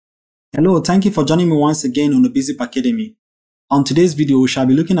Hello, thank you for joining me once again on the Basic Academy. On today's video, we shall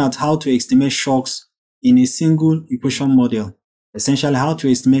be looking at how to estimate shocks in a single equation model. Essentially, how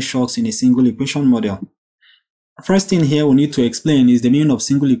to estimate shocks in a single equation model. First thing here we need to explain is the meaning of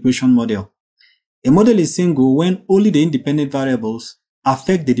single equation model. A model is single when only the independent variables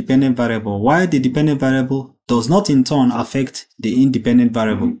affect the dependent variable, while the dependent variable does not in turn affect the independent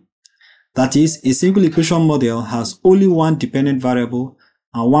variable. That is, a single equation model has only one dependent variable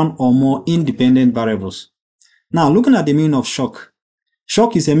and one or more independent variables. Now, looking at the meaning of shock.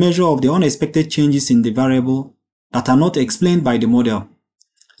 Shock is a measure of the unexpected changes in the variable that are not explained by the model.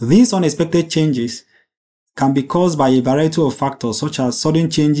 These unexpected changes can be caused by a variety of factors such as sudden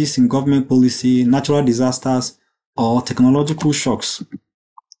changes in government policy, natural disasters, or technological shocks.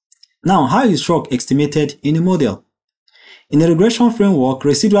 Now, how is shock estimated in a model? In a regression framework,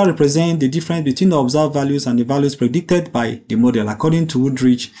 residual represent the difference between the observed values and the values predicted by the model according to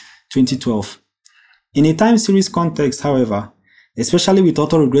Woodridge 2012. In a time series context, however, especially with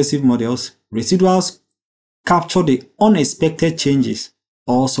autoregressive models, residuals capture the unexpected changes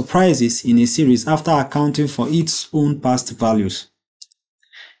or surprises in a series after accounting for its own past values.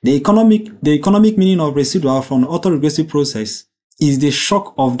 The economic meaning of residual from the autoregressive process is the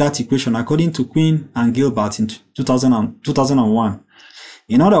shock of that equation according to Quinn and Gilbert in 2001.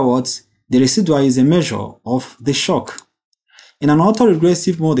 In other words, the residual is a measure of the shock. In an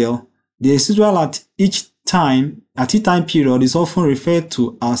autoregressive model, the residual at each time period is often referred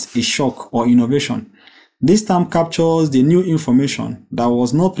to as a shock or innovation. This term captures the new information that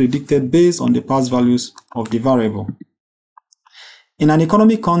was not predicted based on the past values of the variable. In an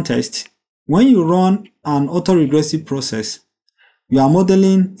economic context, when you run an autoregressive process, you are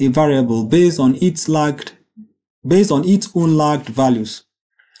modeling a variable based on its own lagged values.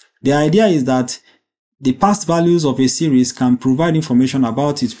 The idea is that the past values of a series can provide information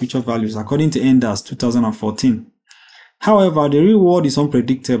about its future values according to Enders 2014. However, the real world is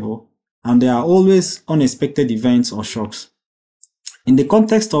unpredictable and there are always unexpected events or shocks. In the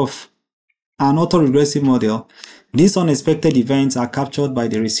context of an autoregressive model, these unexpected events are captured by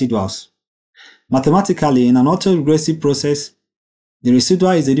the residuals. Mathematically, in an autoregressive process, the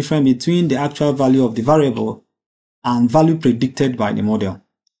residual is the difference between the actual value of the variable and value predicted by the model.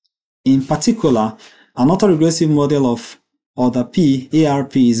 In particular, an autoregressive model of order P,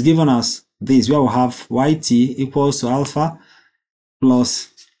 ARP, is given as this, where we have yt equals to alpha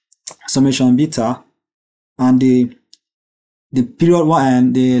plus summation beta and the period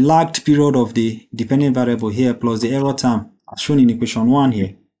and the lagged period of the dependent variable here plus the error term as shown in equation 1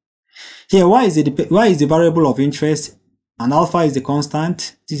 here. Here, y is the variable of interest and alpha is the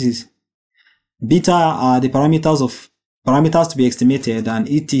constant. This is beta are the parameters to be estimated, and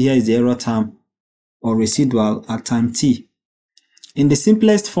et here is the error term or residual at time t. In the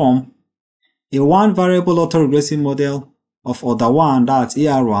simplest form, a one variable autoregressive model of order 1, that's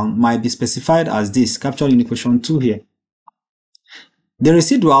AR1, might be specified as this, captured in equation 2 here. The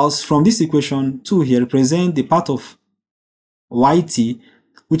residuals from this equation 2 here represent the part of yt,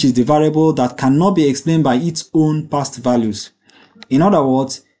 which is the variable that cannot be explained by its own past values. In other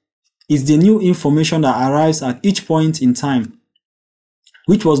words, it's the new information that arrives at each point in time,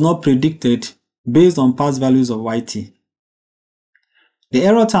 which was not predicted based on past values of yt. The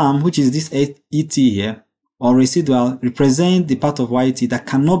error term, which is this et here, or residual, represents the part of yt that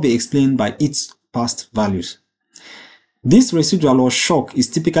cannot be explained by its past values. This residual or shock is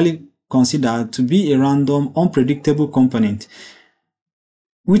typically considered to be a random, unpredictable component,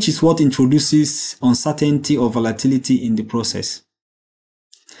 which is what introduces uncertainty or volatility in the process.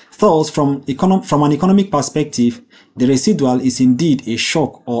 Thus, from an economic perspective, the residual is indeed a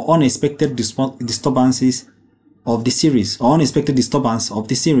shock or unexpected disturbances of the series, or unexpected disturbance of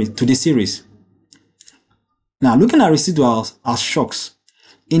the series to the series. Now, looking at residuals as shocks,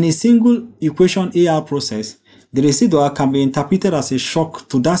 in a single equation AR process, the residual can be interpreted as a shock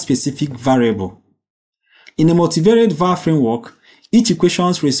to that specific variable. In a multivariate var framework, each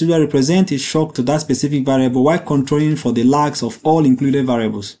equation's residual represents a shock to that specific variable while controlling for the lags of all included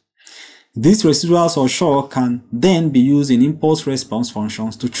variables. These residuals or shock can then be used in impulse response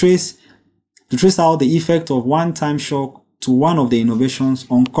functions to trace out the effect of one-time shock to one of the innovations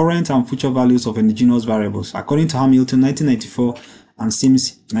on current and future values of endogenous variables, according to Hamilton 1994 and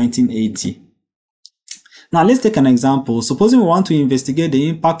Sims 1980. Now let's take an example. Supposing we want to investigate the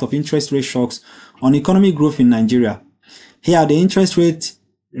impact of interest rate shocks on economic growth in Nigeria. Here, the interest rate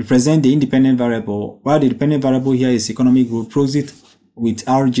represents the independent variable, while the dependent variable here is economic growth, proxy with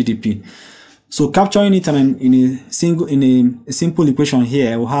RGDP. So capturing it in a simple equation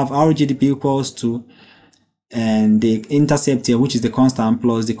here, we'll have RGDP equals to and the intercept here, which is the constant,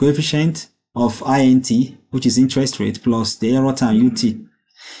 plus the coefficient of INT, which is interest rate, plus the error time UT.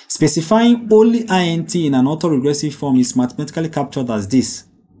 Specifying only INT in an autoregressive form is mathematically captured as this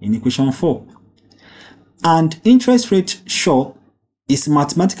in equation 4. And interest rate shock is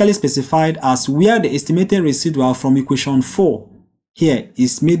mathematically specified as where the estimated residual from equation 4 here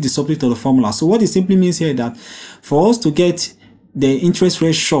is made the subject of the formula. So what it simply means here that for us to get the interest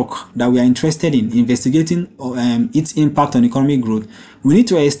rate shock that we are interested in investigating its impact on economic growth, we need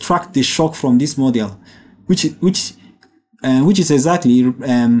to extract the shock from this model, which is exactly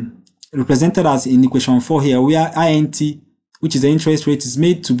represented as in equation 4 here, where INT, which is the interest rate, is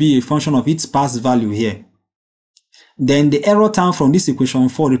made to be a function of its past value here. Then the error term from this equation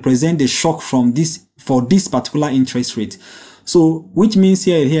 4 represent the shock from this for this particular interest rate. So which means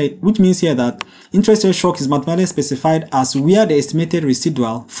here that interest rate shock is mathematically specified as where the estimated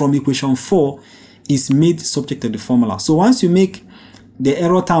residual from equation 4 is made subject to the formula. So once you make the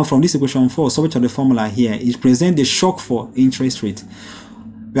error term from this equation 4 subject to the formula here, it presents the shock for interest rate.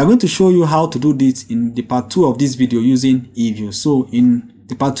 We are going to show you how to do this in the part 2 of this video using EViews. So in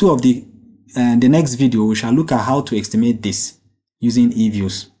the part 2 of the next video, we shall look at how to estimate this using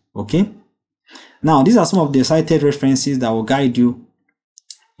EViews. Okay. Now, these are some of the cited references that will guide you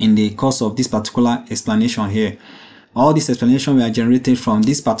in the course of this particular explanation here. All these explanations were generated from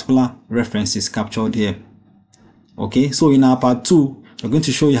this particular references captured here. Okay, so in our part 2, we're going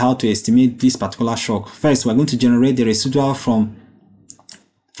to show you how to estimate this particular shock. First, we're going to generate the residual from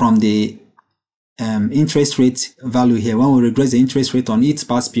the interest rate value here. When we regress the interest rate on its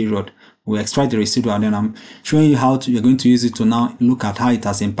past period, we extract the residual, and then I'm showing you how you're going to use it to now look at how it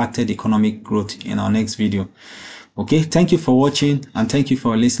has impacted economic growth in our next video. Okay, thank you for watching, and thank you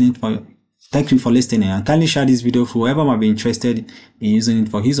for listening. Thank you for listening, and kindly share this video for whoever might be interested in using it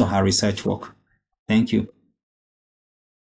for his or her research work. Thank you.